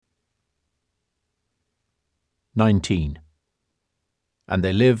19. And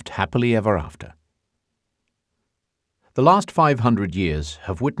they lived happily ever after. The last 500 years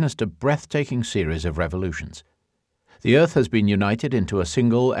have witnessed a breathtaking series of revolutions. The Earth has been united into a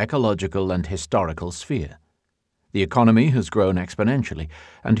single ecological and historical sphere. The economy has grown exponentially,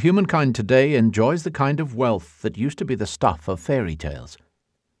 and humankind today enjoys the kind of wealth that used to be the stuff of fairy tales.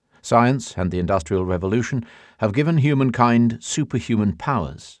 Science and the Industrial Revolution have given humankind superhuman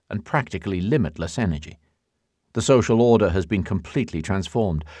powers and practically limitless energy. The social order has been completely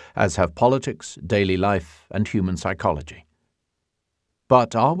transformed, as have politics, daily life, and human psychology.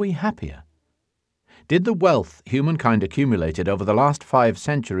 But are we happier? Did the wealth humankind accumulated over the last 5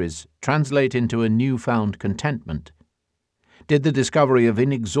 centuries translate into a newfound contentment? Did the discovery of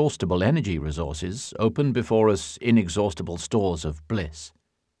inexhaustible energy resources open before us inexhaustible stores of bliss?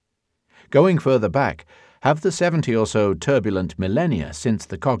 Going further back, have the 70 or so turbulent millennia since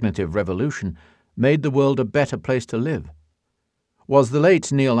the cognitive revolution made the world a better place to live? Was the late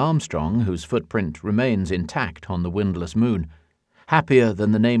Neil Armstrong, whose footprint remains intact on the windless moon, happier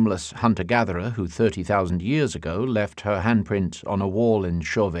than the nameless hunter-gatherer who 30,000 years ago left her handprint on a wall in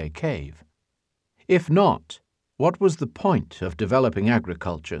Chauvet Cave? If not, what was the point of developing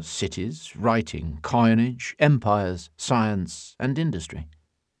agriculture, cities, writing, coinage, empires, science, and industry?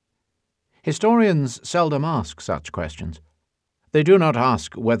 Historians seldom ask such questions. They do not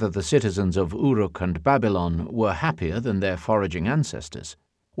ask whether the citizens of Uruk and Babylon were happier than their foraging ancestors,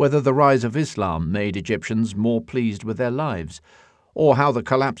 whether the rise of Islam made Egyptians more pleased with their lives, or how the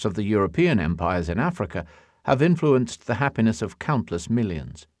collapse of the European empires in Africa have influenced the happiness of countless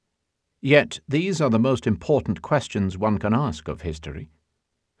millions. Yet these are the most important questions one can ask of history.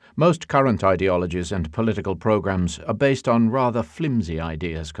 Most current ideologies and political programs are based on rather flimsy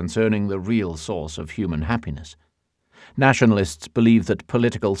ideas concerning the real source of human happiness. Nationalists believe that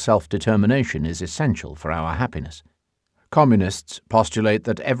political self-determination is essential for our happiness. Communists postulate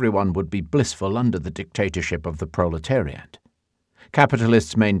that everyone would be blissful under the dictatorship of the proletariat.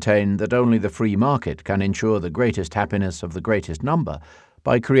 Capitalists maintain that only the free market can ensure the greatest happiness of the greatest number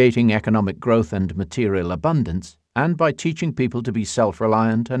by creating economic growth and material abundance, and by teaching people to be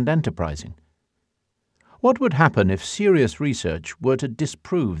self-reliant and enterprising. What would happen if serious research were to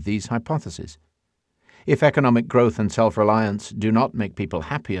disprove these hypotheses? If economic growth and self-reliance do not make people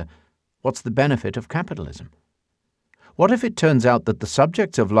happier, what's the benefit of capitalism? What if it turns out that the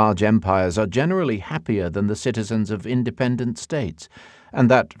subjects of large empires are generally happier than the citizens of independent states, and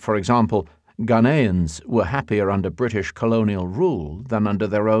that, for example, Ghanaians were happier under British colonial rule than under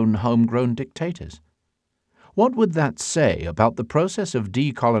their own homegrown dictators? What would that say about the process of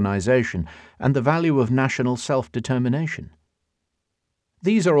decolonization and the value of national self-determination?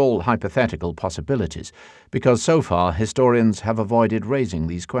 These are all hypothetical possibilities, because so far historians have avoided raising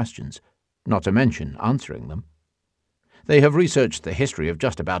these questions, not to mention answering them. They have researched the history of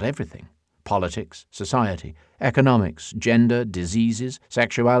just about everything: politics, society, economics, gender, diseases,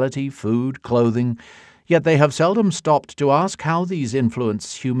 sexuality, food, clothing, yet they have seldom stopped to ask how these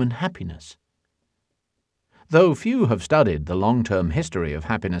influence human happiness. Though few have studied the long-term history of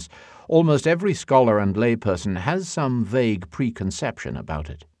happiness, almost every scholar and layperson has some vague preconception about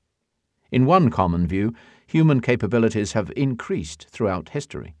it. In one common view, human capabilities have increased throughout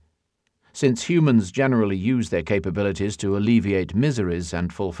history. Since humans generally use their capabilities to alleviate miseries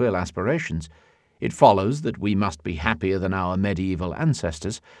and fulfill aspirations, it follows that we must be happier than our medieval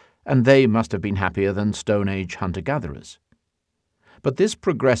ancestors, and they must have been happier than Stone Age hunter-gatherers. But this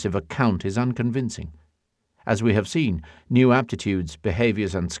progressive account is unconvincing. As we have seen, new aptitudes,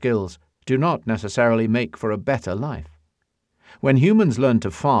 behaviors, and skills do not necessarily make for a better life. When humans learned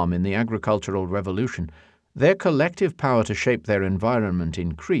to farm in the agricultural revolution, their collective power to shape their environment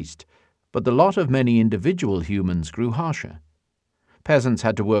increased, but the lot of many individual humans grew harsher. Peasants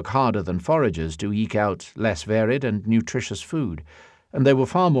had to work harder than foragers to eke out less varied and nutritious food, and they were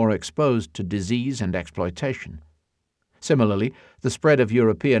far more exposed to disease and exploitation. Similarly, the spread of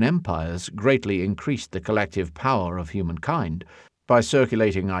European empires greatly increased the collective power of humankind by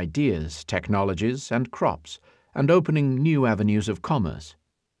circulating ideas, technologies, and crops, and opening new avenues of commerce.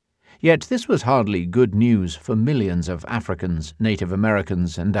 Yet this was hardly good news for millions of Africans, Native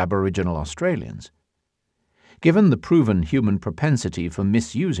Americans, and Aboriginal Australians. Given the proven human propensity for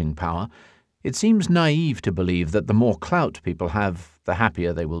misusing power, it seems naive to believe that the more clout people have, the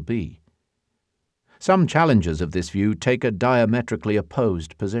happier they will be. Some challengers of this view take a diametrically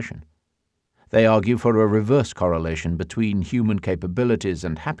opposed position. They argue for a reverse correlation between human capabilities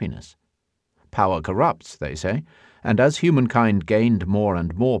and happiness. Power corrupts, they say, and as humankind gained more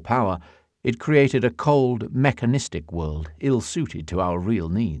and more power, it created a cold, mechanistic world ill-suited to our real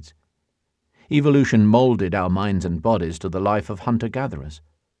needs. Evolution molded our minds and bodies to the life of hunter-gatherers.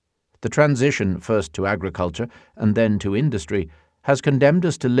 The transition first to agriculture and then to industry has condemned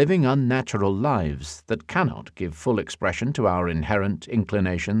us to living unnatural lives that cannot give full expression to our inherent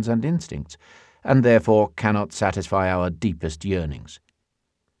inclinations and instincts, and therefore cannot satisfy our deepest yearnings.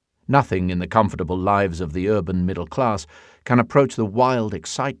 Nothing in the comfortable lives of the urban middle class can approach the wild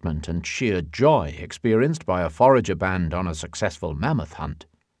excitement and sheer joy experienced by a forager band on a successful mammoth hunt.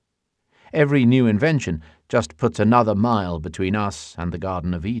 Every new invention just puts another mile between us and the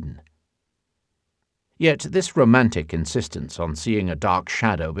Garden of Eden. Yet this romantic insistence on seeing a dark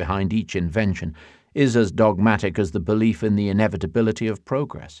shadow behind each invention is as dogmatic as the belief in the inevitability of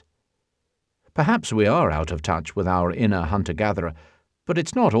progress. Perhaps we are out of touch with our inner hunter-gatherer, but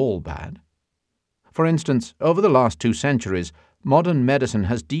it's not all bad. For instance, over the last 2 centuries, modern medicine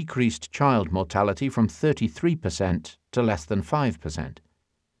has decreased child mortality from 33% to less than 5%.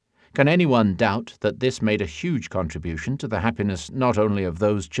 Can anyone doubt that this made a huge contribution to the happiness not only of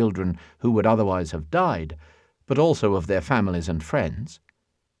those children who would otherwise have died, but also of their families and friends?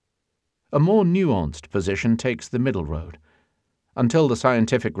 A more nuanced position takes the middle road. Until the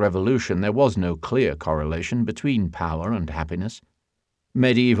scientific revolution, there was no clear correlation between power and happiness.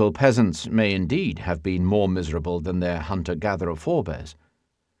 Medieval peasants may indeed have been more miserable than their hunter-gatherer forebears.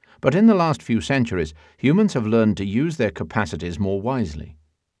 But in the last few centuries, humans have learned to use their capacities more wisely.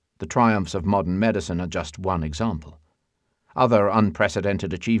 The triumphs of modern medicine are just one example. Other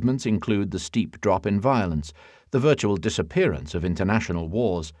unprecedented achievements include the steep drop in violence, the virtual disappearance of international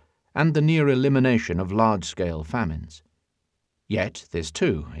wars, and the near elimination of large-scale famines. Yet this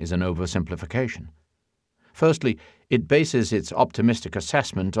too is an oversimplification. Firstly, it bases its optimistic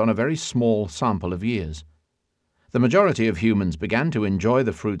assessment on a very small sample of years. The majority of humans began to enjoy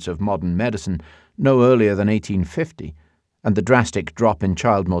the fruits of modern medicine no earlier than 1850, and the drastic drop in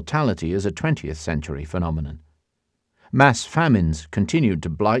child mortality is a 20th century phenomenon. Mass famines continued to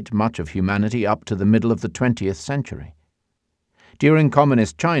blight much of humanity up to the middle of the 20th century. During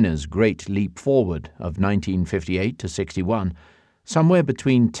Communist China's Great Leap Forward of 1958 to 61, somewhere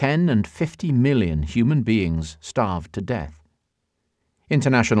between 10 and 50 million human beings starved to death.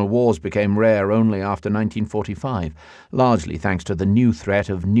 International wars became rare only after 1945, largely thanks to the new threat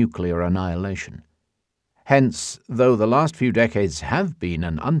of nuclear annihilation. Hence, though the last few decades have been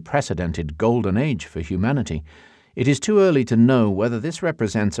an unprecedented golden age for humanity, it is too early to know whether this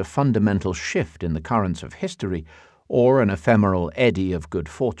represents a fundamental shift in the currents of history or an ephemeral eddy of good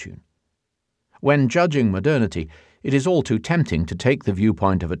fortune. When judging modernity, it is all too tempting to take the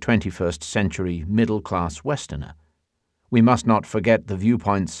viewpoint of a 21st century middle-class Westerner. We must not forget the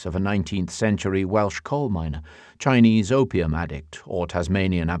viewpoints of a 19th century Welsh coal miner, Chinese opium addict, or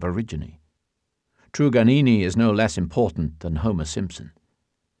Tasmanian aborigine. Truganini is no less important than Homer Simpson.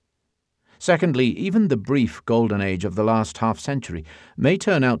 Secondly, even the brief golden age of the last half-century may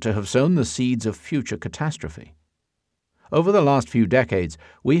turn out to have sown the seeds of future catastrophe. Over the last few decades,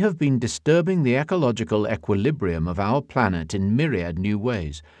 we have been disturbing the ecological equilibrium of our planet in myriad new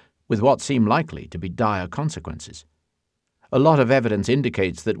ways, with what seem likely to be dire consequences. A lot of evidence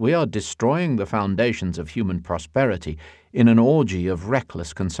indicates that we are destroying the foundations of human prosperity in an orgy of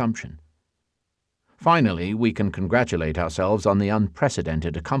reckless consumption. Finally, we can congratulate ourselves on the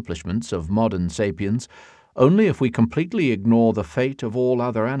unprecedented accomplishments of modern sapiens only if we completely ignore the fate of all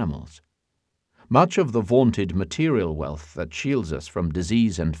other animals. Much of the vaunted material wealth that shields us from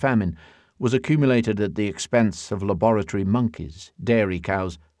disease and famine was accumulated at the expense of laboratory monkeys, dairy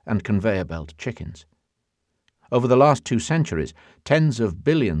cows, and conveyor belt chickens. Over the last 2 centuries, tens of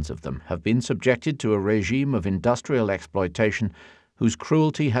billions of them have been subjected to a regime of industrial exploitation whose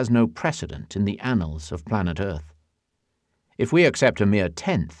cruelty has no precedent in the annals of planet Earth. If we accept a mere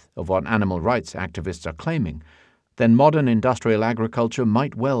tenth of what animal rights activists are claiming, then modern industrial agriculture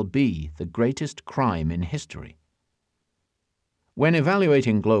might well be the greatest crime in history. When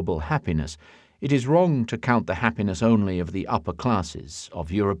evaluating global happiness, it is wrong to count the happiness only of the upper classes,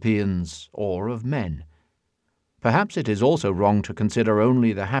 of Europeans, or of men. Perhaps it is also wrong to consider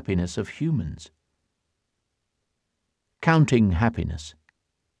only the happiness of humans. Counting happiness.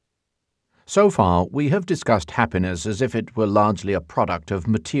 So far, we have discussed happiness as if it were largely a product of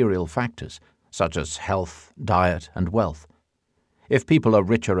material factors, such as health, diet, and wealth. If people are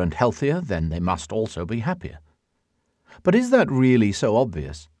richer and healthier, then they must also be happier. But is that really so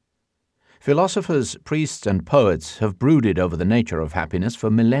obvious? Philosophers, priests, and poets have brooded over the nature of happiness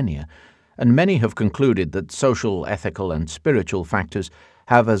for millennia, and many have concluded that social, ethical, and spiritual factors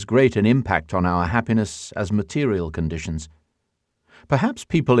have as great an impact on our happiness as material conditions. Perhaps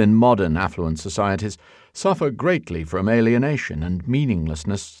people in modern affluent societies suffer greatly from alienation and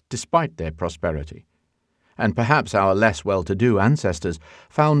meaninglessness despite their prosperity. And perhaps our less well-to-do ancestors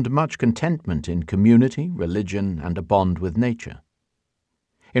found much contentment in community, religion, and a bond with nature.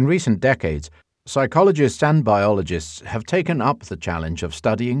 In recent decades, psychologists and biologists have taken up the challenge of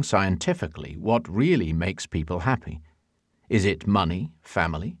studying scientifically what really makes people happy. Is it money,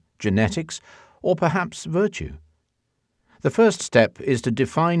 family, genetics, or perhaps virtue? The first step is to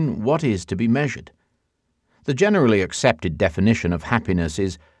define what is to be measured. The generally accepted definition of happiness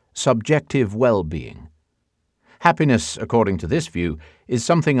is subjective well-being. Happiness, according to this view, is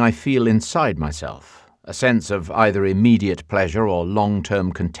something I feel inside myself, a sense of either immediate pleasure or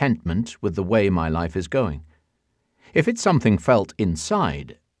long-term contentment with the way my life is going. If it's something felt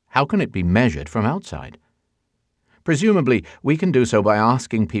inside, how can it be measured from outside? Presumably, we can do so by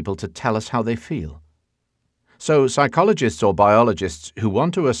asking people to tell us how they feel. So psychologists or biologists who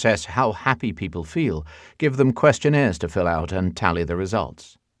want to assess how happy people feel give them questionnaires to fill out and tally the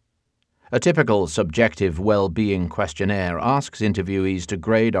results. A typical subjective well-being questionnaire asks interviewees to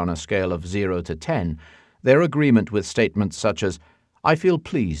grade on a scale of 0 to 10 their agreement with statements such as, "I feel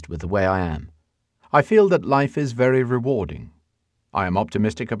pleased with the way I am. I feel that life is very rewarding. I am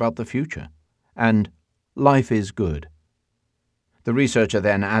optimistic about the future." And "Life is good." The researcher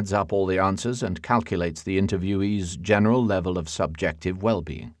then adds up all the answers and calculates the interviewee's general level of subjective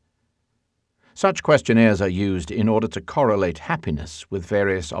well-being. Such questionnaires are used in order to correlate happiness with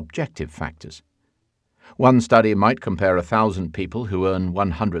various objective factors. One study might compare 1,000 people who earn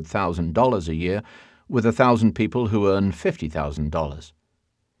 $100,000 a year with 1,000 people who earn $50,000.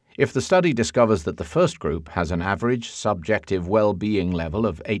 If the study discovers that the first group has an average subjective well-being level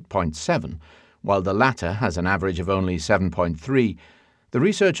of 8.7, while the latter has an average of only 7.3, the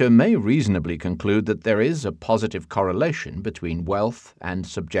researcher may reasonably conclude that there is a positive correlation between wealth and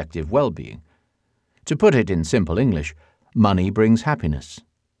subjective well-being. To put it in simple English, money brings happiness.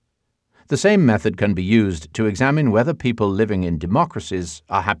 The same method can be used to examine whether people living in democracies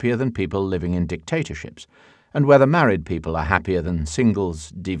are happier than people living in dictatorships, and whether married people are happier than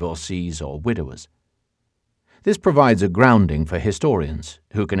singles, divorcees, or widowers. This provides a grounding for historians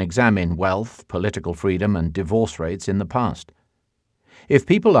who can examine wealth, political freedom, and divorce rates in the past. If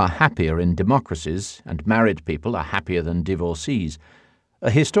people are happier in democracies and married people are happier than divorcees,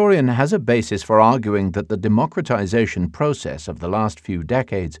 a historian has a basis for arguing that the democratization process of the last few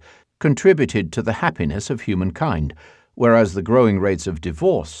decades contributed to the happiness of humankind, whereas the growing rates of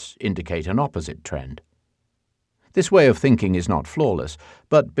divorce indicate an opposite trend. This way of thinking is not flawless,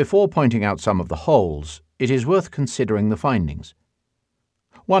 but before pointing out some of the holes, it is worth considering the findings.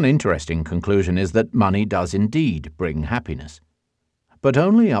 One interesting conclusion is that money does indeed bring happiness, but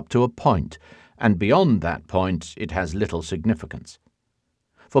only up to a point, and beyond that point it has little significance.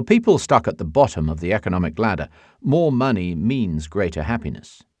 For people stuck at the bottom of the economic ladder, more money means greater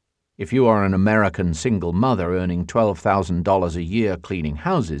happiness. If you are an American single mother earning $12,000 a year cleaning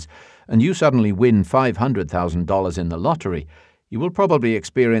houses, and you suddenly win $500,000 in the lottery, you will probably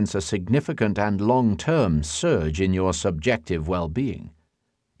experience a significant and long-term surge in your subjective well-being.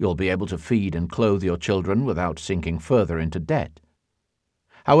 You'll be able to feed and clothe your children without sinking further into debt.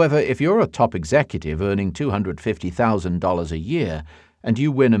 However, if you're a top executive earning $250,000 a year and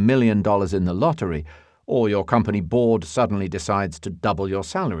you win $1 million in the lottery, or your company board suddenly decides to double your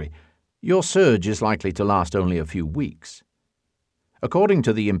salary, your surge is likely to last only a few weeks. According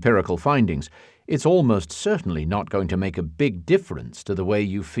to the empirical findings, it's almost certainly not going to make a big difference to the way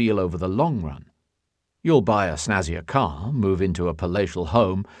you feel over the long run. You'll buy a snazzier car, move into a palatial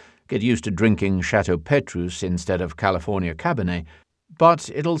home, get used to drinking Chateau Petrus instead of California Cabernet, but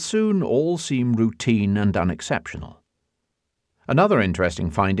it'll soon all seem routine and unexceptional. Another interesting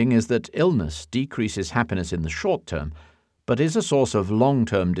finding is that illness decreases happiness in the short term, but is a source of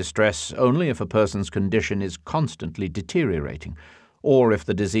long-term distress only if a person's condition is constantly deteriorating, or if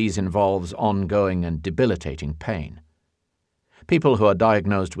the disease involves ongoing and debilitating pain. People who are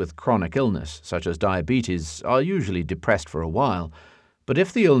diagnosed with chronic illness, such as diabetes, are usually depressed for a while, but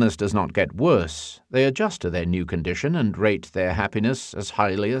if the illness does not get worse, they adjust to their new condition and rate their happiness as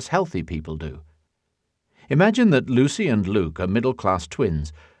highly as healthy people do. Imagine that Lucy and Luke are middle-class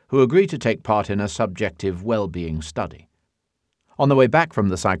twins who agree to take part in a subjective well-being study. On the way back from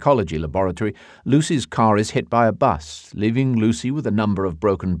the psychology laboratory, Lucy's car is hit by a bus, leaving Lucy with a number of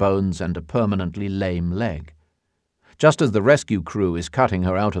broken bones and a permanently lame leg. Just as the rescue crew is cutting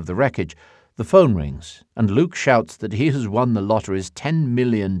her out of the wreckage, the phone rings, and Luke shouts that he has won the lottery's $10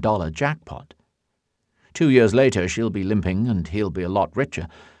 million jackpot. 2 years later, she'll be limping and he'll be a lot richer,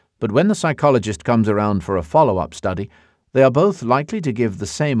 but when the psychologist comes around for a follow-up study, They are both likely to give the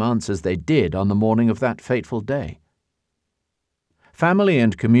same answers they did on the morning of that fateful day. Family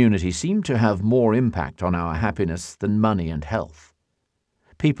and community seem to have more impact on our happiness than money and health.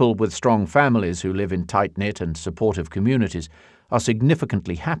 People with strong families who live in tight-knit and supportive communities are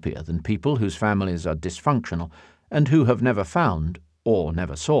significantly happier than people whose families are dysfunctional and who have never found, or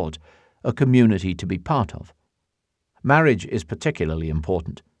never sought, a community to be part of. Marriage is particularly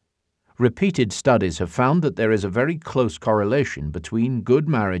important. Repeated studies have found that there is a very close correlation between good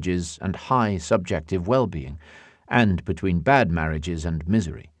marriages and high subjective well-being, and between bad marriages and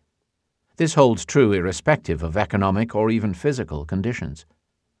misery. This holds true irrespective of economic or even physical conditions.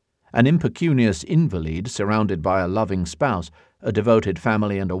 An impecunious invalid surrounded by a loving spouse, a devoted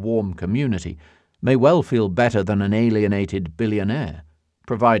family and a warm community may well feel better than an alienated billionaire,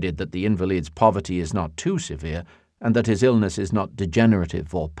 provided that the invalid's poverty is not too severe and that his illness is not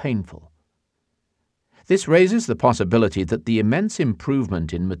degenerative or painful. This raises the possibility that the immense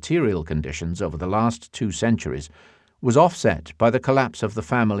improvement in material conditions over the last 2 centuries was offset by the collapse of the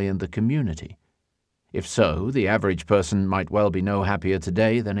family and the community. If so, the average person might well be no happier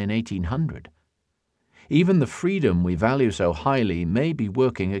today than in 1800. Even the freedom we value so highly may be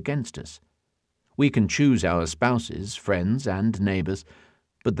working against us. We can choose our spouses, friends, and neighbors,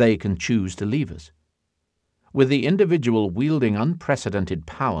 but they can choose to leave us. With the individual wielding unprecedented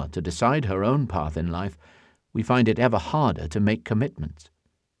power to decide her own path in life, we find it ever harder to make commitments.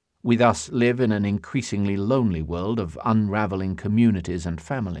 We thus live in an increasingly lonely world of unraveling communities and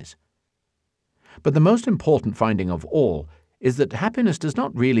families. But the most important finding of all is that happiness does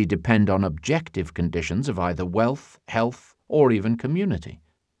not really depend on objective conditions of either wealth, health, or even community.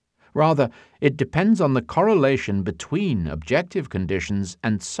 Rather, it depends on the correlation between objective conditions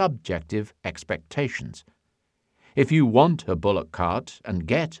and subjective expectations. If you want a bullock cart and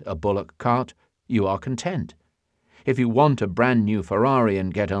get a bullock cart, you are content. If you want a brand new Ferrari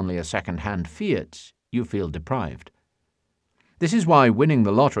and get only a second-hand Fiat, you feel deprived. This is why winning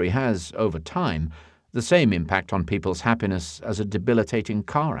the lottery has, over time, the same impact on people's happiness as a debilitating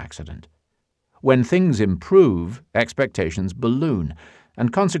car accident. When things improve, expectations balloon,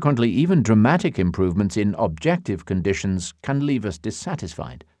 and consequently even dramatic improvements in objective conditions can leave us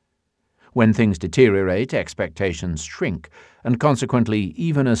dissatisfied. When things deteriorate, expectations shrink, and consequently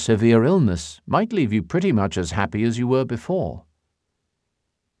even a severe illness might leave you pretty much as happy as you were before.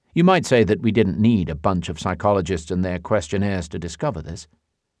 You might say that we didn't need a bunch of psychologists and their questionnaires to discover this.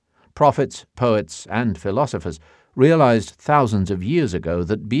 Prophets, poets, and philosophers realized thousands of years ago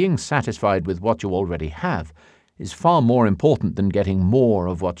that being satisfied with what you already have is far more important than getting more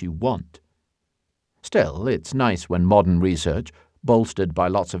of what you want. Still, it's nice when modern research, bolstered by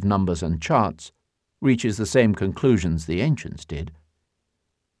lots of numbers and charts, reaches the same conclusions the ancients did.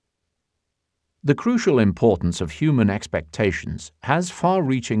 The crucial importance of human expectations has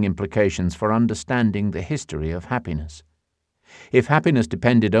far-reaching implications for understanding the history of happiness. If happiness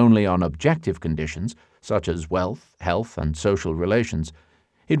depended only on objective conditions, such as wealth, health, and social relations,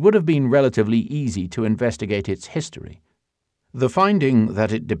 it would have been relatively easy to investigate its history. The finding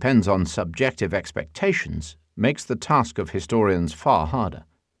that it depends on subjective expectations makes the task of historians far harder.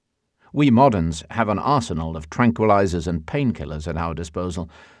 We moderns have an arsenal of tranquilizers and painkillers at our disposal,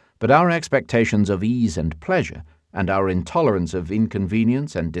 but our expectations of ease and pleasure, and our intolerance of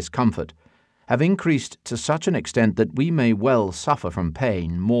inconvenience and discomfort, have increased to such an extent that we may well suffer from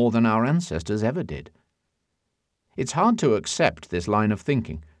pain more than our ancestors ever did. It's hard to accept this line of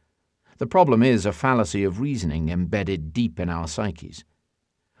thinking. The problem is a fallacy of reasoning embedded deep in our psyches.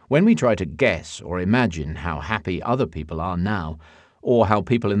 When we try to guess or imagine how happy other people are now, or how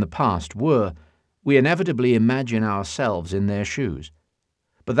people in the past were, we inevitably imagine ourselves in their shoes.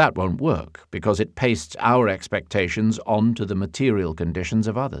 But that won't work because it pastes our expectations onto the material conditions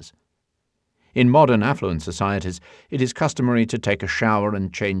of others. In modern affluent societies, it is customary to take a shower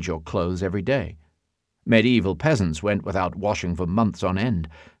and change your clothes every day. Medieval peasants went without washing for months on end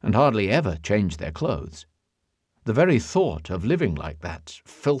and hardly ever changed their clothes. The very thought of living like that,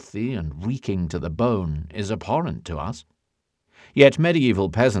 filthy and reeking to the bone, is abhorrent to us. Yet medieval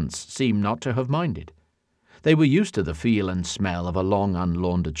peasants seem not to have minded. They were used to the feel and smell of a long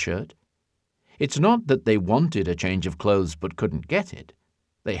unlaundered shirt. It's not that they wanted a change of clothes but couldn't get it.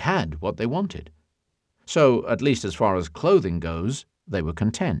 They had what they wanted. So, at least as far as clothing goes, they were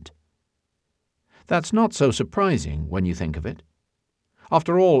content. That's not so surprising when you think of it.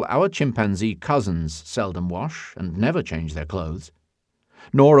 After all, our chimpanzee cousins seldom wash and never change their clothes.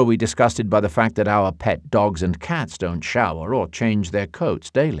 Nor are we disgusted by the fact that our pet dogs and cats don't shower or change their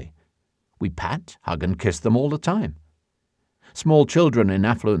coats daily. We pat, hug, and kiss them all the time. Small children in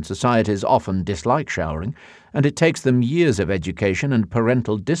affluent societies often dislike showering, and it takes them years of education and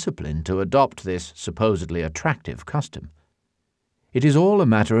parental discipline to adopt this supposedly attractive custom. It is all a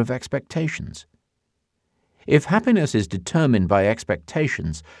matter of expectations. If happiness is determined by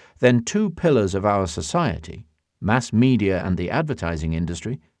expectations, then two pillars of our society, mass media and the advertising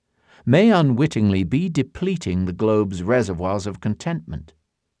industry, may unwittingly be depleting the globe's reservoirs of contentment.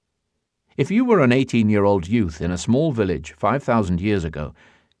 If you were an 18-year-old youth in a small village 5,000 years ago,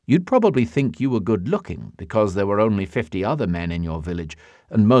 you'd probably think you were good-looking because there were only 50 other men in your village,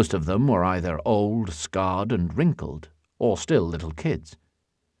 and most of them were either old, scarred, and wrinkled, or still little kids.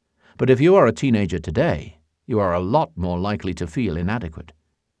 But if you are a teenager today, you are a lot more likely to feel inadequate.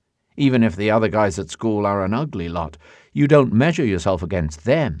 Even if the other guys at school are an ugly lot, you don't measure yourself against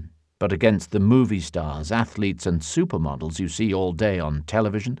them, but against the movie stars, athletes, and supermodels you see all day on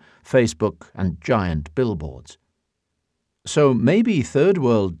television, Facebook, and giant billboards. So maybe third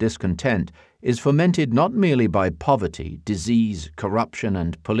world discontent is fomented not merely by poverty, disease, corruption,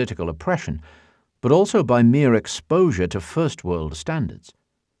 and political oppression, but also by mere exposure to first world standards.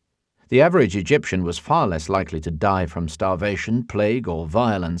 The average Egyptian was far less likely to die from starvation, plague, or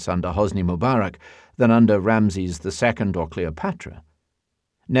violence under Hosni Mubarak than under Ramses II or Cleopatra.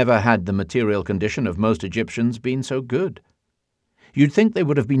 Never had the material condition of most Egyptians been so good. You'd think they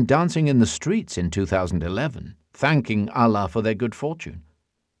would have been dancing in the streets in 2011, thanking Allah for their good fortune.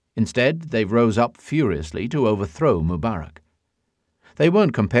 Instead, they rose up furiously to overthrow Mubarak. They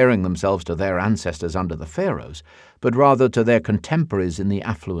weren't comparing themselves to their ancestors under the pharaohs, but rather to their contemporaries in the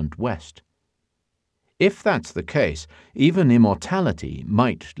affluent West. If that's the case, even immortality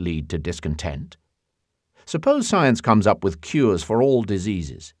might lead to discontent. Suppose science comes up with cures for all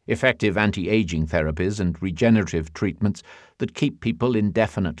diseases, effective anti-aging therapies and regenerative treatments that keep people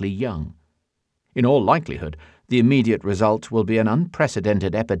indefinitely young. In all likelihood, the immediate result will be an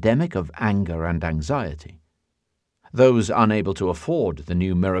unprecedented epidemic of anger and anxiety. Those unable to afford the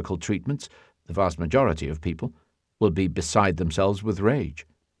new miracle treatments, the vast majority of people, will be beside themselves with rage.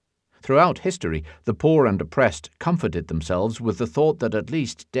 Throughout history, the poor and oppressed comforted themselves with the thought that at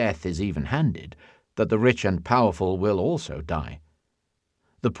least death is even-handed, that the rich and powerful will also die.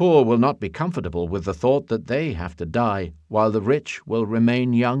 The poor will not be comfortable with the thought that they have to die, while the rich will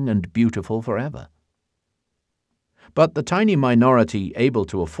remain young and beautiful forever. But the tiny minority able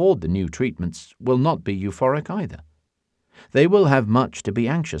to afford the new treatments will not be euphoric either. They will have much to be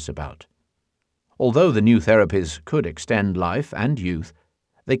anxious about. Although the new therapies could extend life and youth,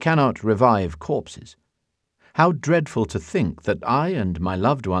 they cannot revive corpses. How dreadful to think that I and my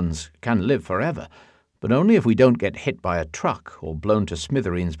loved ones can live forever, but only if we don't get hit by a truck or blown to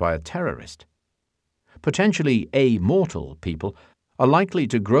smithereens by a terrorist. Potentially amortal people are likely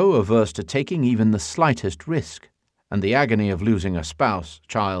to grow averse to taking even the slightest risk, and the agony of losing a spouse,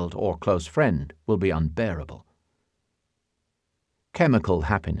 child, or close friend will be unbearable. Chemical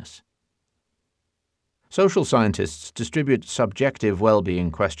happiness. Social scientists distribute subjective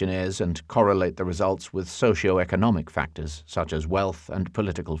well-being questionnaires and correlate the results with socio-economic factors such as wealth and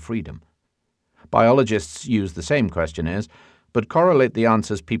political freedom. Biologists use the same questionnaires, but correlate the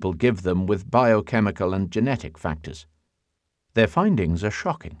answers people give them with biochemical and genetic factors. Their findings are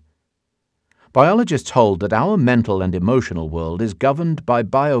shocking. Biologists hold that our mental and emotional world is governed by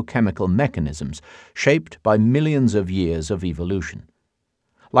biochemical mechanisms shaped by millions of years of evolution.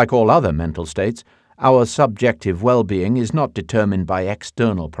 Like all other mental states, our subjective well-being is not determined by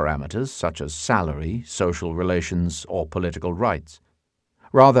external parameters such as salary, social relations, or political rights.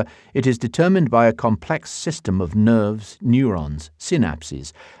 Rather, it is determined by a complex system of nerves, neurons,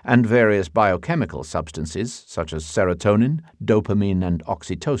 synapses, and various biochemical substances such as serotonin, dopamine, and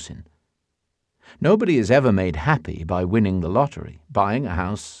oxytocin. Nobody is ever made happy by winning the lottery, buying a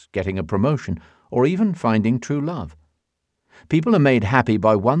house, getting a promotion, or even finding true love. People are made happy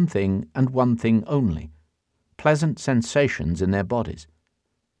by one thing and one thing only: pleasant sensations in their bodies.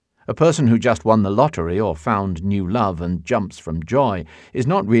 A person who just won the lottery or found new love and jumps from joy is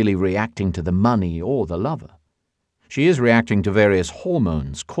not really reacting to the money or the lover. She is reacting to various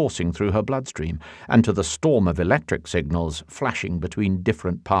hormones coursing through her bloodstream and to the storm of electric signals flashing between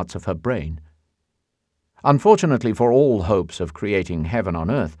different parts of her brain. Unfortunately for all hopes of creating heaven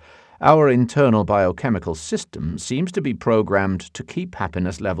on earth, our internal biochemical system seems to be programmed to keep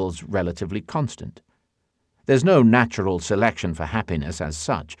happiness levels relatively constant. There's no natural selection for happiness as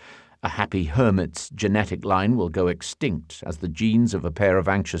such. A happy hermit's genetic line will go extinct as the genes of a pair of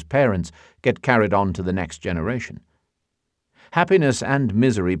anxious parents get carried on to the next generation. Happiness and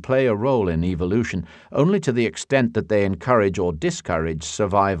misery play a role in evolution only to the extent that they encourage or discourage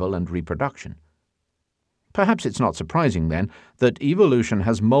survival and reproduction. Perhaps it's not surprising, then, that evolution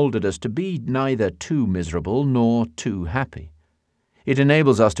has molded us to be neither too miserable nor too happy. It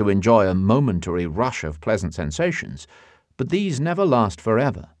enables us to enjoy a momentary rush of pleasant sensations, but these never last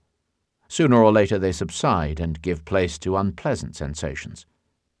forever. Sooner or later they subside and give place to unpleasant sensations.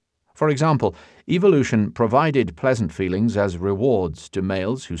 For example, evolution provided pleasant feelings as rewards to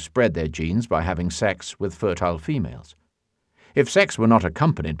males who spread their genes by having sex with fertile females. If sex were not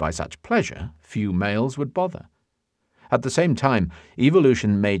accompanied by such pleasure, few males would bother. At the same time,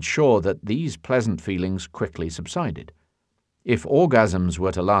 evolution made sure that these pleasant feelings quickly subsided. If orgasms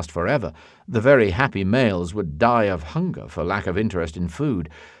were to last forever, the very happy males would die of hunger for lack of interest in food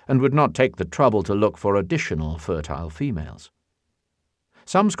and would not take the trouble to look for additional fertile females.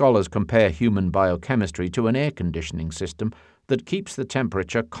 Some scholars compare human biochemistry to an air conditioning system that keeps the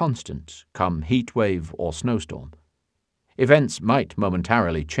temperature constant, come heat wave or snowstorm. Events might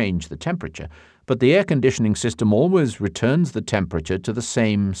momentarily change the temperature, but the air conditioning system always returns the temperature to the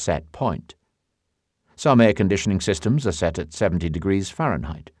same set point. Some air conditioning systems are set at 70 degrees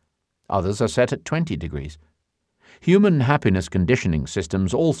Fahrenheit. Others are set at 20 degrees. Human happiness conditioning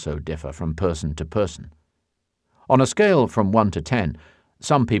systems also differ from person to person. On a scale from 1 to 10,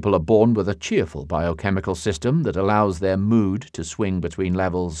 some people are born with a cheerful biochemical system that allows their mood to swing between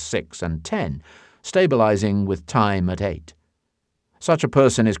levels 6 and 10, stabilizing with time at 8. Such a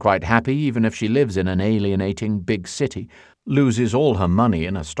person is quite happy even if she lives in an alienating big city, loses all her money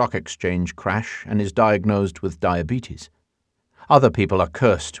in a stock exchange crash, and is diagnosed with diabetes. Other people are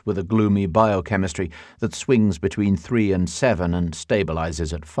cursed with a gloomy biochemistry that swings between 3 and 7 and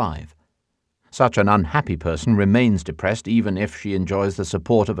stabilizes at 5. Such an unhappy person remains depressed even if she enjoys the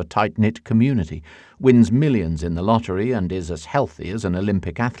support of a tight-knit community, wins millions in the lottery, and is as healthy as an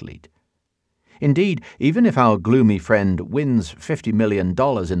Olympic athlete. Indeed, even if our gloomy friend wins $50 million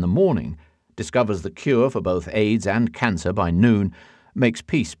in the morning, discovers the cure for both AIDS and cancer by noon, makes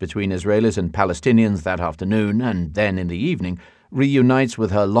peace between Israelis and Palestinians that afternoon, and then in the evening reunites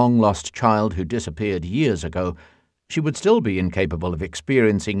with her long-lost child who disappeared years ago, she would still be incapable of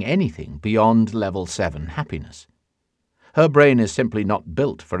experiencing anything beyond level 7 happiness. Her brain is simply not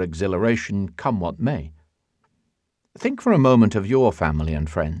built for exhilaration, come what may. Think for a moment of your family and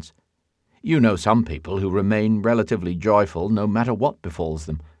friends. You know some people who remain relatively joyful no matter what befalls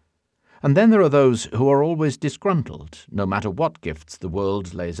them. And then there are those who are always disgruntled, no matter what gifts the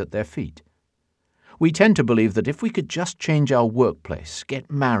world lays at their feet. We tend to believe that if we could just change our workplace,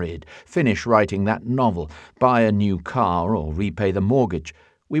 get married, finish writing that novel, buy a new car, or repay the mortgage,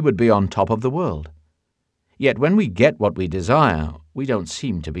 we would be on top of the world. Yet when we get what we desire, we don't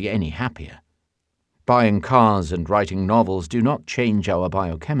seem to be any happier. Buying cars and writing novels do not change our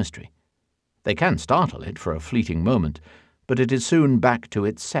biochemistry. They can startle it for a fleeting moment, but it is soon back to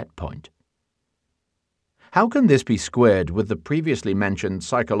its set point. How can this be squared with the previously mentioned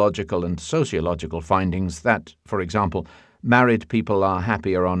psychological and sociological findings that, for example, married people are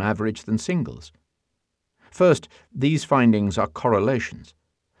happier on average than singles? First, these findings are correlations.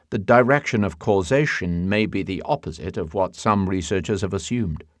 The direction of causation may be the opposite of what some researchers have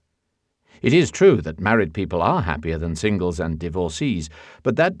assumed. It is true that married people are happier than singles and divorcees,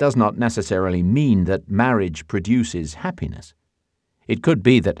 but that does not necessarily mean that marriage produces happiness. It could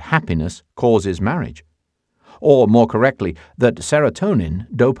be that happiness causes marriage. Or, more correctly, that serotonin,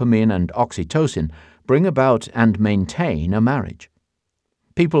 dopamine, and oxytocin bring about and maintain a marriage.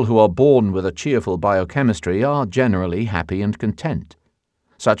 People who are born with a cheerful biochemistry are generally happy and content.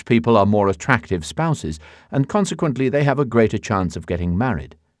 Such people are more attractive spouses, and consequently they have a greater chance of getting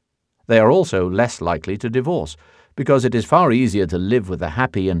married. They are also less likely to divorce, because it is far easier to live with a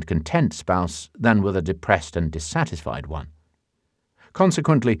happy and content spouse than with a depressed and dissatisfied one.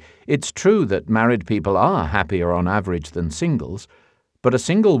 Consequently, it's true that married people are happier on average than singles, but a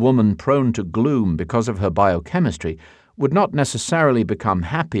single woman prone to gloom because of her biochemistry would not necessarily become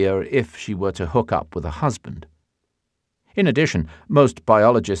happier if she were to hook up with a husband. In addition, most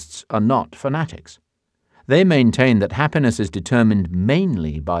biologists are not fanatics. They maintain that happiness is determined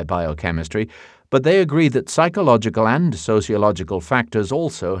mainly by biochemistry, but they agree that psychological and sociological factors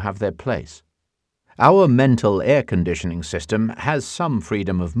also have their place. Our mental air conditioning system has some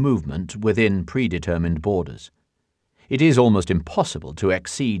freedom of movement within predetermined borders. It is almost impossible to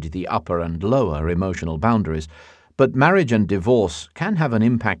exceed the upper and lower emotional boundaries, but marriage and divorce can have an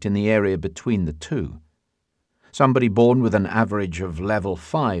impact in the area between the two. Somebody born with an average of level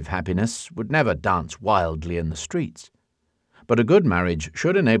 5 happiness would never dance wildly in the streets. But a good marriage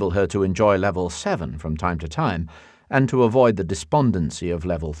should enable her to enjoy level 7 from time to time and to avoid the despondency of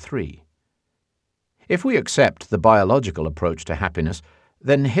level 3. If we accept the biological approach to happiness,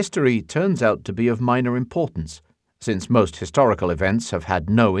 then history turns out to be of minor importance, since most historical events have had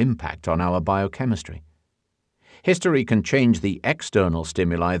no impact on our biochemistry. History can change the external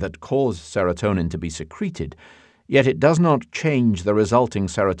stimuli that cause serotonin to be secreted, yet it does not change the resulting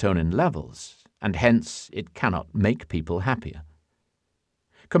serotonin levels, and hence it cannot make people happier.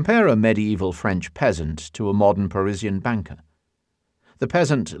 Compare a medieval French peasant to a modern Parisian banker. The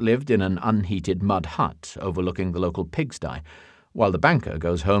peasant lived in an unheated mud hut overlooking the local pigsty, while the banker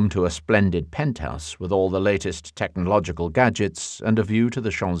goes home to a splendid penthouse with all the latest technological gadgets and a view to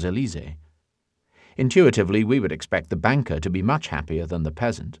the Champs-Élysées. Intuitively, we would expect the banker to be much happier than the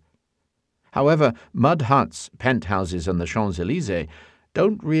peasant. However, mud huts, penthouses, and the Champs-Élysées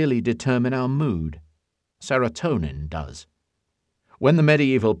don't really determine our mood. Serotonin does. When the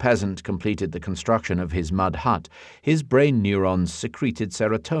medieval peasant completed the construction of his mud hut, his brain neurons secreted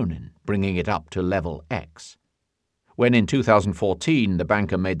serotonin, bringing it up to level X. When in 2014 the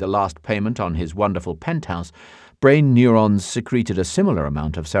banker made the last payment on his wonderful penthouse, brain neurons secreted a similar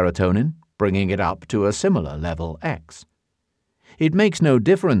amount of serotonin, bringing it up to a similar level X. It makes no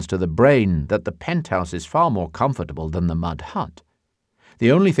difference to the brain that the penthouse is far more comfortable than the mud hut.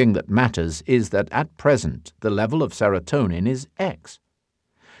 The only thing that matters is that at present the level of serotonin is X.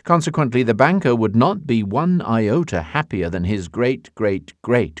 Consequently, the banker would not be one iota happier than his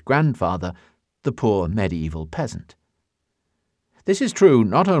great-great-great-grandfather, the poor medieval peasant. This is true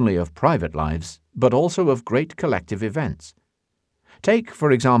not only of private lives, but also of great collective events. Take,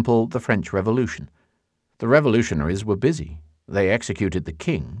 for example, the French Revolution. The revolutionaries were busy. They executed the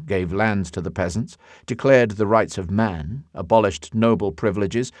king, gave lands to the peasants, declared the rights of man, abolished noble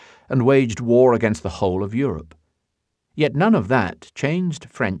privileges, and waged war against the whole of Europe. Yet none of that changed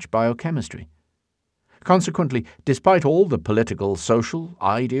French biochemistry. Consequently, despite all the political, social,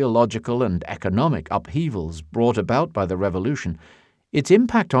 ideological, and economic upheavals brought about by the revolution, its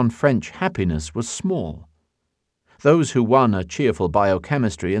impact on French happiness was small. Those who won a cheerful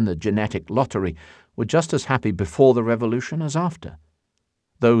biochemistry in the genetic lottery were just as happy before the revolution as after.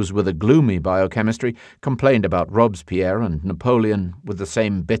 Those with a gloomy biochemistry complained about Robespierre and Napoleon with the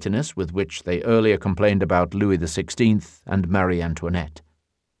same bitterness with which they earlier complained about Louis XVI and Marie Antoinette.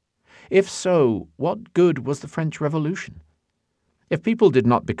 If so, what good was the French Revolution? If people did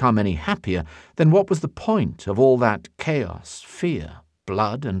not become any happier, then what was the point of all that chaos, fear,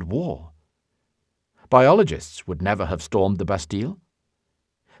 blood, and war? Biologists would never have stormed the Bastille.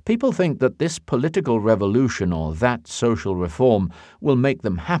 People think that this political revolution or that social reform will make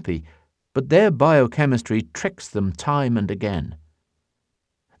them happy, but their biochemistry tricks them time and again.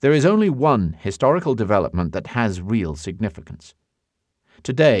 There is only one historical development that has real significance.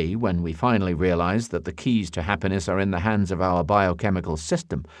 Today, when we finally realize that the keys to happiness are in the hands of our biochemical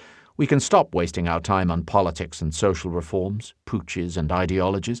system, we can stop wasting our time on politics and social reforms, pooches and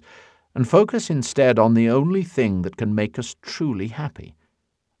ideologies, and focus instead on the only thing that can make us truly happy: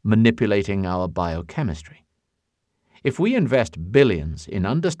 manipulating our biochemistry. If we invest billions in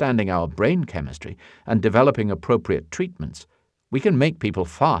understanding our brain chemistry and developing appropriate treatments, we can make people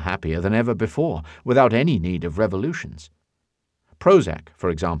far happier than ever before, without any need of revolutions. Prozac,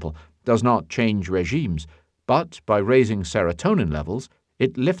 for example, does not change regimes, but by raising serotonin levels,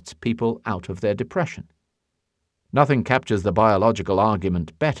 it lifts people out of their depression. Nothing captures the biological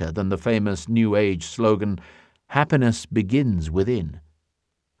argument better than the famous New Age slogan, "Happiness begins within."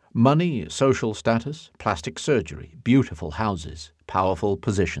 Money, social status, plastic surgery, beautiful houses, powerful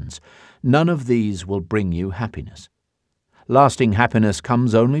positions, none of these will bring you happiness. Lasting happiness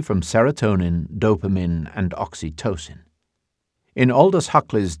comes only from serotonin, dopamine, and oxytocin. In Aldous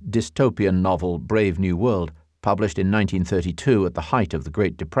Huxley's dystopian novel Brave New World, published in 1932 at the height of the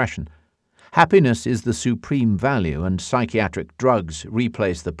Great Depression, happiness is the supreme value, and psychiatric drugs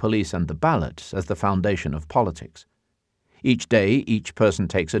replace the police and the ballot as the foundation of politics. Each day, each person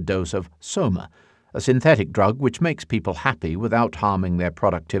takes a dose of Soma, a synthetic drug which makes people happy without harming their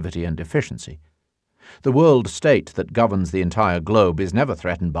productivity and efficiency. The world state that governs the entire globe is never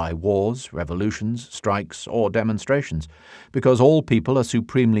threatened by wars, revolutions, strikes, or demonstrations, because all people are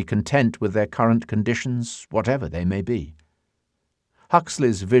supremely content with their current conditions, whatever they may be.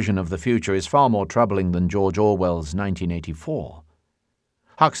 Huxley's vision of the future is far more troubling than George Orwell's 1984.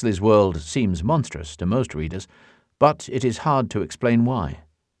 Huxley's world seems monstrous to most readers, but it is hard to explain why.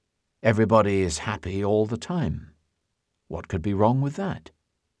 Everybody is happy all the time. What could be wrong with that?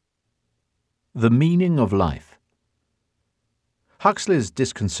 The meaning of life. Huxley's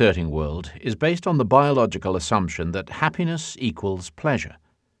disconcerting world is based on the biological assumption that happiness equals pleasure.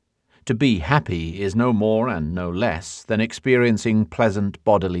 To be happy is no more and no less than experiencing pleasant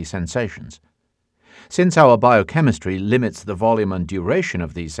bodily sensations. Since our biochemistry limits the volume and duration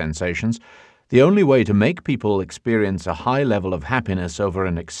of these sensations, the only way to make people experience a high level of happiness over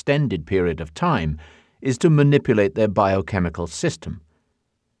an extended period of time is to manipulate their biochemical system.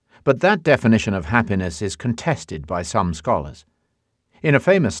 But that definition of happiness is contested by some scholars. In a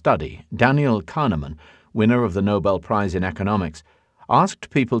famous study, Daniel Kahneman, winner of the Nobel Prize in Economics, asked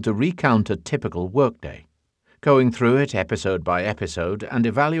people to recount a typical workday, going through it episode by episode and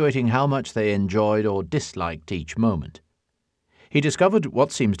evaluating how much they enjoyed or disliked each moment. He discovered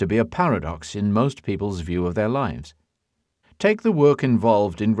what seems to be a paradox in most people's view of their lives. Take the work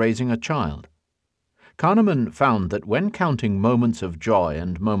involved in raising a child. Kahneman found that when counting moments of joy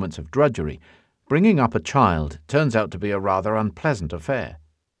and moments of drudgery, bringing up a child turns out to be a rather unpleasant affair.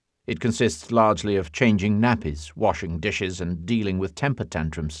 It consists largely of changing nappies, washing dishes, and dealing with temper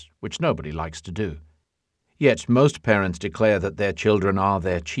tantrums, which nobody likes to do. Yet most parents declare that their children are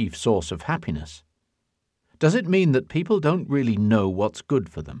their chief source of happiness. Does it mean that people don't really know what's good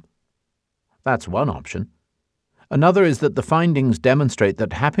for them? That's one option. Another is that the findings demonstrate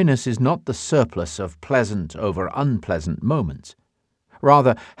that happiness is not the surplus of pleasant over unpleasant moments.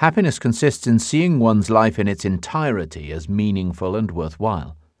 Rather, happiness consists in seeing one's life in its entirety as meaningful and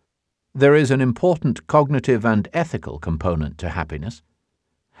worthwhile. There is an important cognitive and ethical component to happiness.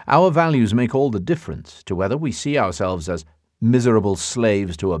 Our values make all the difference to whether we see ourselves as miserable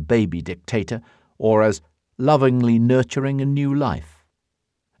slaves to a baby dictator or as lovingly nurturing a new life.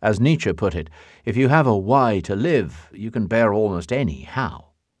 As Nietzsche put it, if you have a why to live, you can bear almost any how.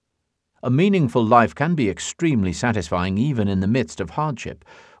 A meaningful life can be extremely satisfying even in the midst of hardship,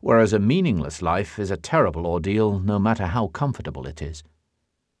 whereas a meaningless life is a terrible ordeal no matter how comfortable it is.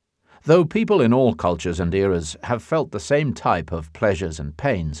 Though people in all cultures and eras have felt the same type of pleasures and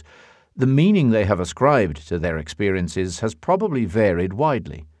pains, the meaning they have ascribed to their experiences has probably varied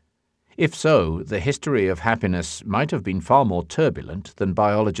widely. If so, the history of happiness might have been far more turbulent than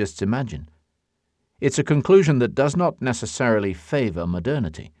biologists imagine. It's a conclusion that does not necessarily favor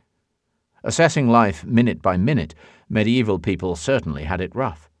modernity. Assessing life minute by minute, medieval people certainly had it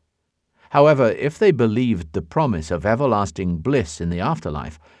rough. However, if they believed the promise of everlasting bliss in the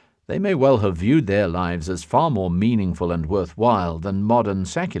afterlife, they may well have viewed their lives as far more meaningful and worthwhile than modern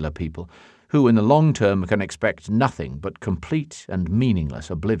secular people, who in the long term can expect nothing but complete and meaningless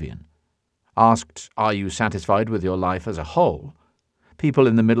oblivion. Asked, "Are you satisfied with your life as a whole?" people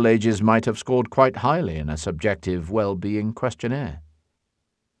in the Middle Ages might have scored quite highly in a subjective well-being questionnaire.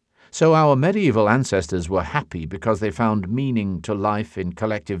 So our medieval ancestors were happy because they found meaning to life in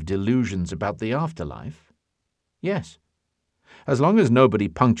collective delusions about the afterlife? Yes. As long as nobody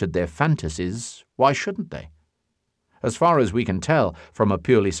punctured their fantasies, why shouldn't they? As far as we can tell, from a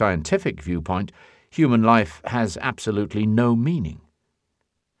purely scientific viewpoint, human life has absolutely no meaning.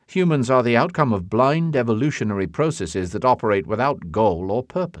 Humans are the outcome of blind evolutionary processes that operate without goal or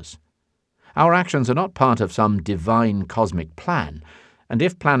purpose. Our actions are not part of some divine cosmic plan, and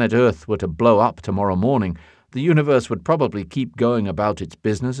if planet Earth were to blow up tomorrow morning, the universe would probably keep going about its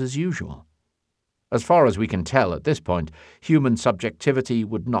business as usual. As far as we can tell at this point, human subjectivity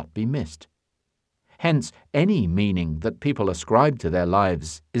would not be missed. Hence, any meaning that people ascribe to their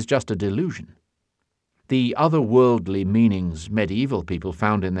lives is just a delusion. The otherworldly meanings medieval people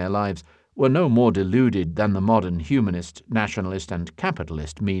found in their lives were no more deluded than the modern humanist, nationalist, and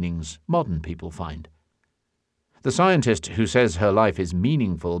capitalist meanings modern people find. The scientist who says her life is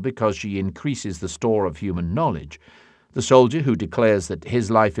meaningful because she increases the store of human knowledge, the soldier who declares that his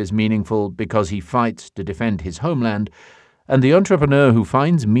life is meaningful because he fights to defend his homeland, and the entrepreneur who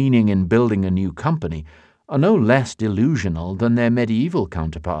finds meaning in building a new company are no less delusional than their medieval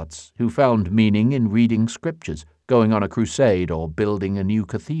counterparts who found meaning in reading scriptures, going on a crusade, or building a new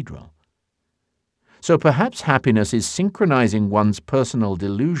cathedral. So perhaps happiness is synchronizing one's personal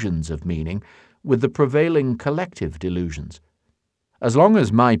delusions of meaning with the prevailing collective delusions. As long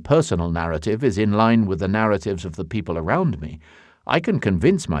as my personal narrative is in line with the narratives of the people around me, I can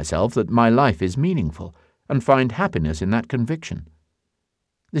convince myself that my life is meaningful and find happiness in that conviction.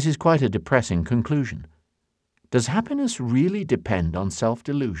 This is quite a depressing conclusion. Does happiness really depend on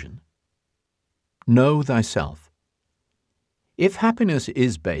self-delusion? Know thyself. If happiness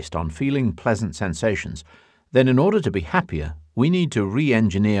is based on feeling pleasant sensations, then in order to be happier, we need to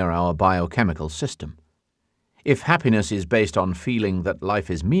re-engineer our biochemical system. If happiness is based on feeling that life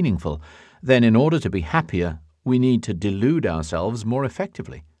is meaningful, then in order to be happier, we need to delude ourselves more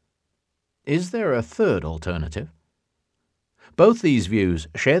effectively. Is there a third alternative? Both these views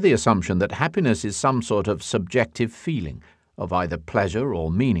share the assumption that happiness is some sort of subjective feeling of either pleasure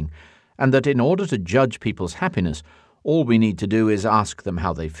or meaning, and that in order to judge people's happiness, all we need to do is ask them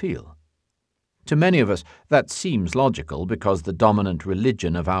how they feel. To many of us, that seems logical because the dominant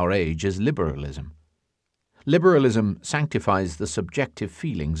religion of our age is liberalism. Liberalism sanctifies the subjective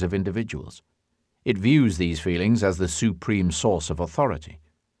feelings of individuals. It views these feelings as the supreme source of authority.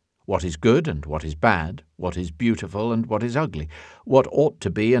 What is good and what is bad, what is beautiful and what is ugly, what ought to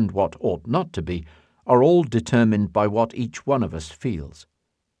be and what ought not to be, are all determined by what each one of us feels.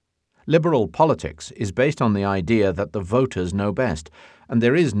 Liberal politics is based on the idea that the voters know best, and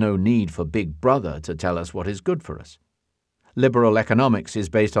there is no need for Big Brother to tell us what is good for us. Liberal economics is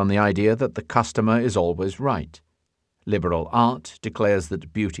based on the idea that the customer is always right. Liberal art declares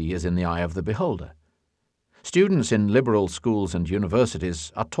that beauty is in the eye of the beholder. Students in liberal schools and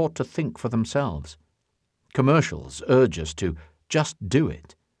universities are taught to think for themselves. Commercials urge us to just do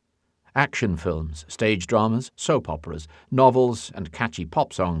it. Action films, stage dramas, soap operas, novels, and catchy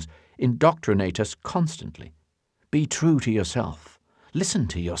pop songs indoctrinate us constantly. Be true to yourself. Listen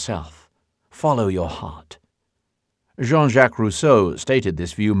to yourself. Follow your heart. Jean-Jacques Rousseau stated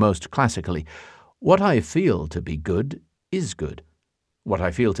this view most classically. What I feel to be good is good. What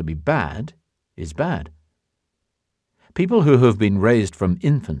I feel to be bad is bad. People who have been raised from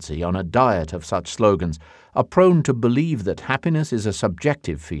infancy on a diet of such slogans are prone to believe that happiness is a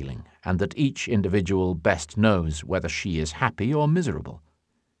subjective feeling and that each individual best knows whether she is happy or miserable.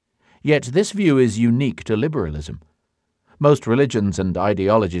 Yet this view is unique to liberalism. Most religions and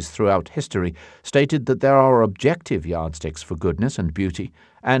ideologies throughout history stated that there are objective yardsticks for goodness and beauty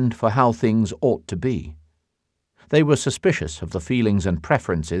and for how things ought to be. They were suspicious of the feelings and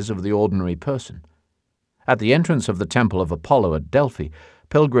preferences of the ordinary person. At the entrance of the Temple of Apollo at Delphi,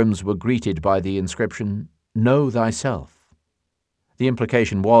 pilgrims were greeted by the inscription, "Know thyself." The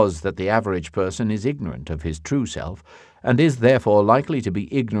implication was that the average person is ignorant of his true self and is therefore likely to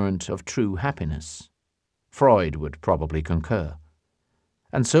be ignorant of true happiness. Freud would probably concur.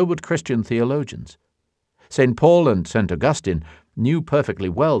 And so would Christian theologians. St. Paul and St. Augustine knew perfectly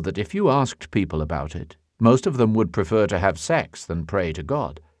well that if you asked people about it, most of them would prefer to have sex than pray to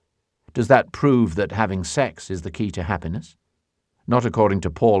God. Does that prove that having sex is the key to happiness? Not according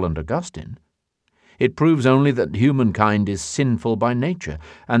to Paul and Augustine. It proves only that humankind is sinful by nature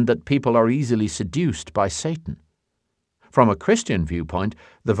and that people are easily seduced by Satan. From a Christian viewpoint,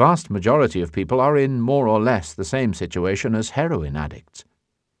 the vast majority of people are in more or less the same situation as heroin addicts.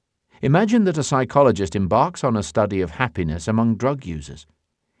 Imagine that a psychologist embarks on a study of happiness among drug users.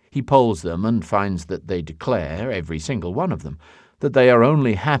 He polls them and finds that they declare, every single one of them, that they are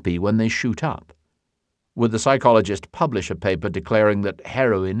only happy when they shoot up. Would the psychologist publish a paper declaring that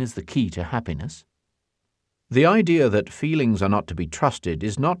heroin is the key to happiness? The idea that feelings are not to be trusted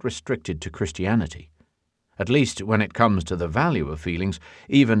is not restricted to Christianity. At least when it comes to the value of feelings,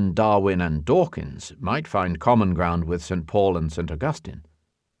 even Darwin and Dawkins might find common ground with St. Paul and St. Augustine.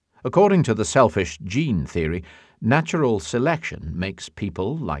 According to the selfish gene theory, natural selection makes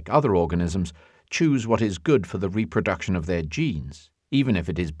people, like other organisms, choose what is good for the reproduction of their genes, even if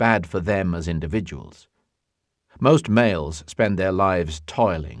it is bad for them as individuals. Most males spend their lives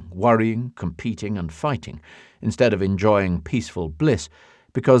toiling, worrying, competing, and fighting, instead of enjoying peaceful bliss,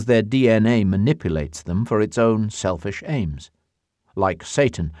 because their DNA manipulates them for its own selfish aims. Like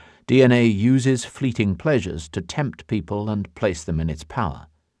Satan, DNA uses fleeting pleasures to tempt people and place them in its power.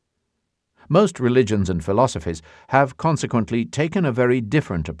 Most religions and philosophies have consequently taken a very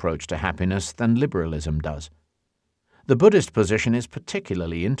different approach to happiness than liberalism does. The Buddhist position is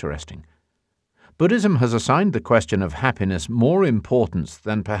particularly interesting. Buddhism has assigned the question of happiness more importance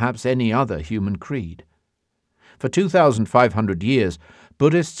than perhaps any other human creed. For 2,500 years,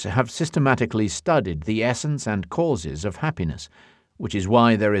 Buddhists have systematically studied the essence and causes of happiness, which is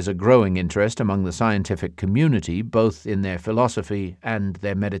why there is a growing interest among the scientific community both in their philosophy and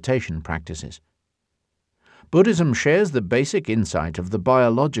their meditation practices. Buddhism shares the basic insight of the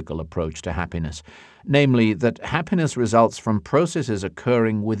biological approach to happiness, namely that happiness results from processes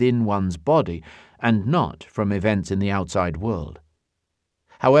occurring within one's body and not from events in the outside world.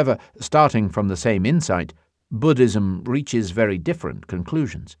 However, starting from the same insight, Buddhism reaches very different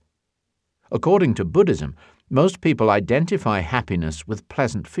conclusions. According to Buddhism, most people identify happiness with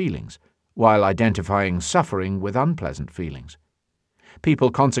pleasant feelings, while identifying suffering with unpleasant feelings.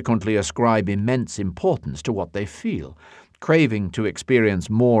 People consequently ascribe immense importance to what they feel, craving to experience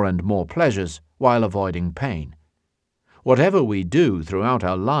more and more pleasures while avoiding pain. Whatever we do throughout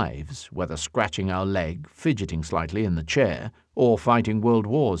our lives, whether scratching our leg, fidgeting slightly in the chair, or fighting world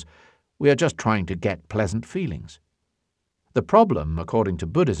wars, we are just trying to get pleasant feelings. The problem, according to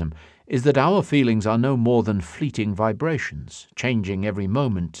Buddhism, is that our feelings are no more than fleeting vibrations, changing every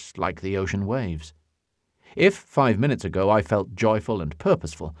moment like the ocean waves. If 5 minutes ago I felt joyful and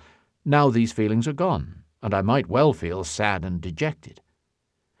purposeful, Now these feelings are gone, and I might well feel sad and dejected.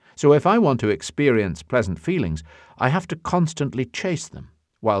 So if I want to experience pleasant feelings, I have to constantly chase them,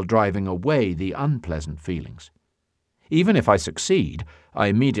 while driving away the unpleasant feelings. Even if I succeed, I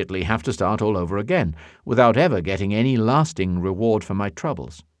immediately have to start all over again, without ever getting any lasting reward for my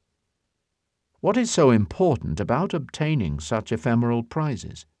troubles. What is so important about obtaining such ephemeral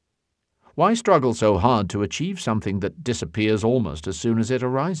prizes? Why struggle so hard to achieve something that disappears almost as soon as it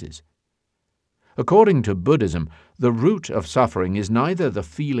arises? According to Buddhism, the root of suffering is neither the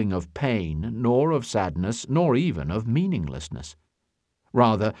feeling of pain, nor of sadness, nor even of meaninglessness.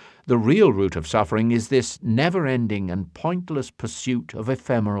 Rather, the real root of suffering is this never-ending and pointless pursuit of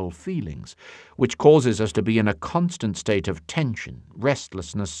ephemeral feelings, which causes us to be in a constant state of tension,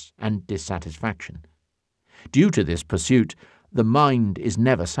 restlessness, and dissatisfaction. Due to this pursuit, the mind is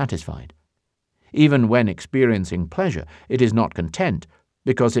never satisfied. Even when experiencing pleasure, it is not content,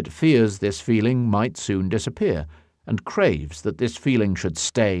 because it fears this feeling might soon disappear, and craves that this feeling should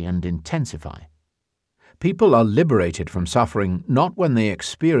stay and intensify. People are liberated from suffering not when they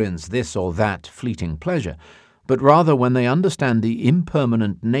experience this or that fleeting pleasure, but rather when they understand the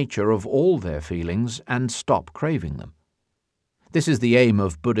impermanent nature of all their feelings and stop craving them. This is the aim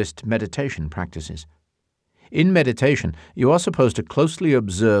of Buddhist meditation practices. In meditation, you are supposed to closely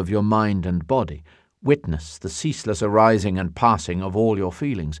observe your mind and body, witness the ceaseless arising and passing of all your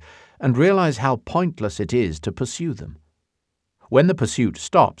feelings, and realize how pointless it is to pursue them. When the pursuit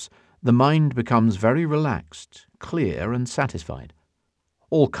stops, the mind becomes very relaxed, clear, and satisfied.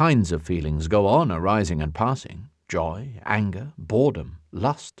 All kinds of feelings go on arising and passing: joy, anger, boredom,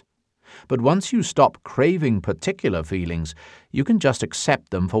 lust. But once you stop craving particular feelings, you can just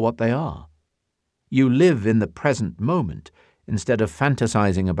accept them for what they are. You live in the present moment instead of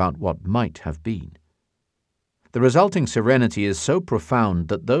fantasizing about what might have been. The resulting serenity is so profound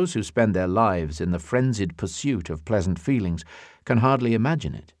that those who spend their lives in the frenzied pursuit of pleasant feelings can hardly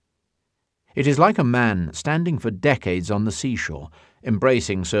imagine it. It is like a man standing for decades on the seashore,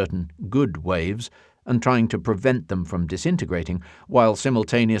 embracing certain good waves and trying to prevent them from disintegrating, while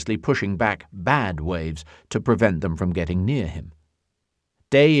simultaneously pushing back bad waves to prevent them from getting near him.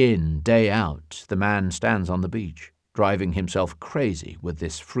 Day in, day out, the man stands on the beach, driving himself crazy with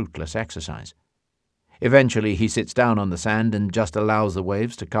this fruitless exercise. Eventually he sits down on the sand and just allows the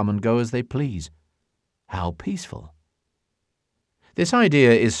waves to come and go as they please. How peaceful! This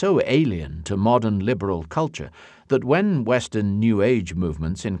idea is so alien to modern liberal culture that when Western New Age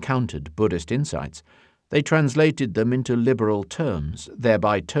movements encountered Buddhist insights, they translated them into liberal terms,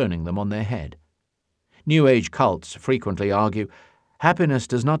 thereby turning them on their head. New Age cults frequently argue, happiness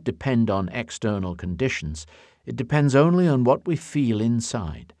does not depend on external conditions, it depends only on what we feel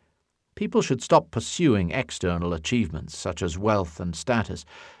inside. People should stop pursuing external achievements such as wealth and status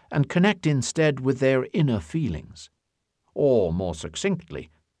and connect instead with their inner feelings. Or, more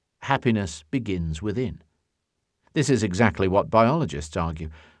succinctly, happiness begins within. This is exactly what biologists argue,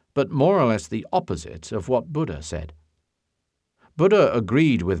 but more or less the opposite of what Buddha said. Buddha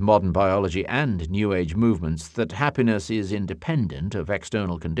agreed with modern biology and New Age movements that happiness is independent of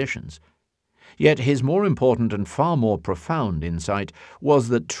external conditions. Yet his more important and far more profound insight was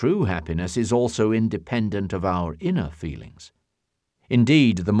that true happiness is also independent of our inner feelings.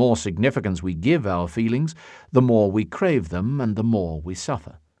 Indeed, the more significance we give our feelings, the more we crave them and the more we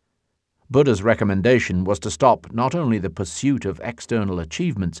suffer. Buddha's recommendation was to stop not only the pursuit of external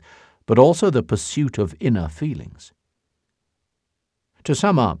achievements, but also the pursuit of inner feelings. To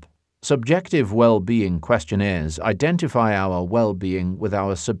sum up, subjective well-being questionnaires identify our well-being with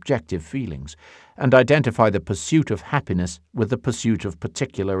our subjective feelings, and identify the pursuit of happiness with the pursuit of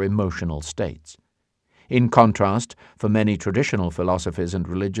particular emotional states. In contrast, for many traditional philosophies and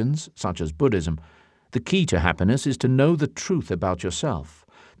religions, such as Buddhism, the key to happiness is to know the truth about yourself,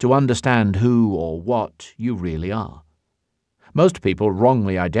 to understand who or what you really are. Most people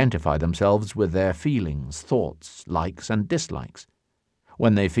wrongly identify themselves with their feelings, thoughts, likes, and dislikes.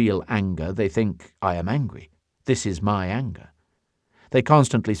 When they feel anger, they think, I am angry. This is my anger. They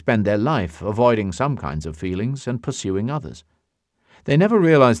constantly spend their life avoiding some kinds of feelings and pursuing others. They never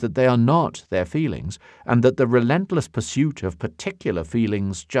realize that they are not their feelings, and that the relentless pursuit of particular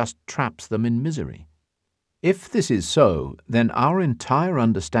feelings just traps them in misery. If this is so, then our entire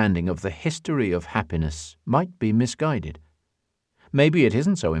understanding of the history of happiness might be misguided. Maybe it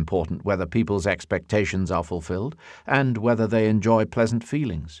isn't so important whether people's expectations are fulfilled, and whether they enjoy pleasant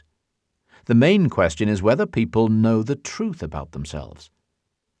feelings. The main question is whether people know the truth about themselves.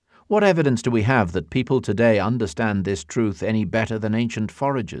 What evidence do we have that people today understand this truth any better than ancient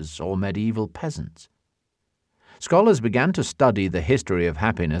foragers or medieval peasants? Scholars began to study the history of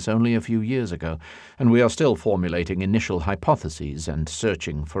happiness only a few years ago, and we are still formulating initial hypotheses and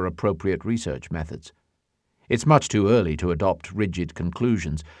searching for appropriate research methods. It's much too early to adopt rigid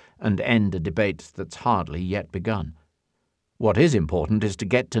conclusions and end a debate that's hardly yet begun. What is important is to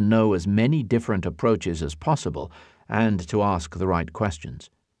get to know as many different approaches as possible and to ask the right questions.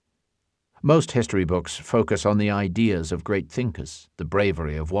 Most history books focus on the ideas of great thinkers, the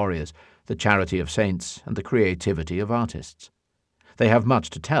bravery of warriors, the charity of saints, and the creativity of artists. They have much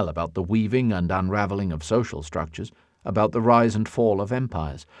to tell about the weaving and unraveling of social structures, about the rise and fall of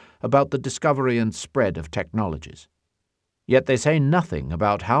empires, about the discovery and spread of technologies. Yet they say nothing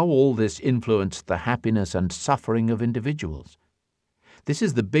about how all this influenced the happiness and suffering of individuals. This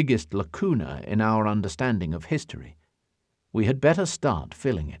is the biggest lacuna in our understanding of history. We had better start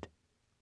filling it.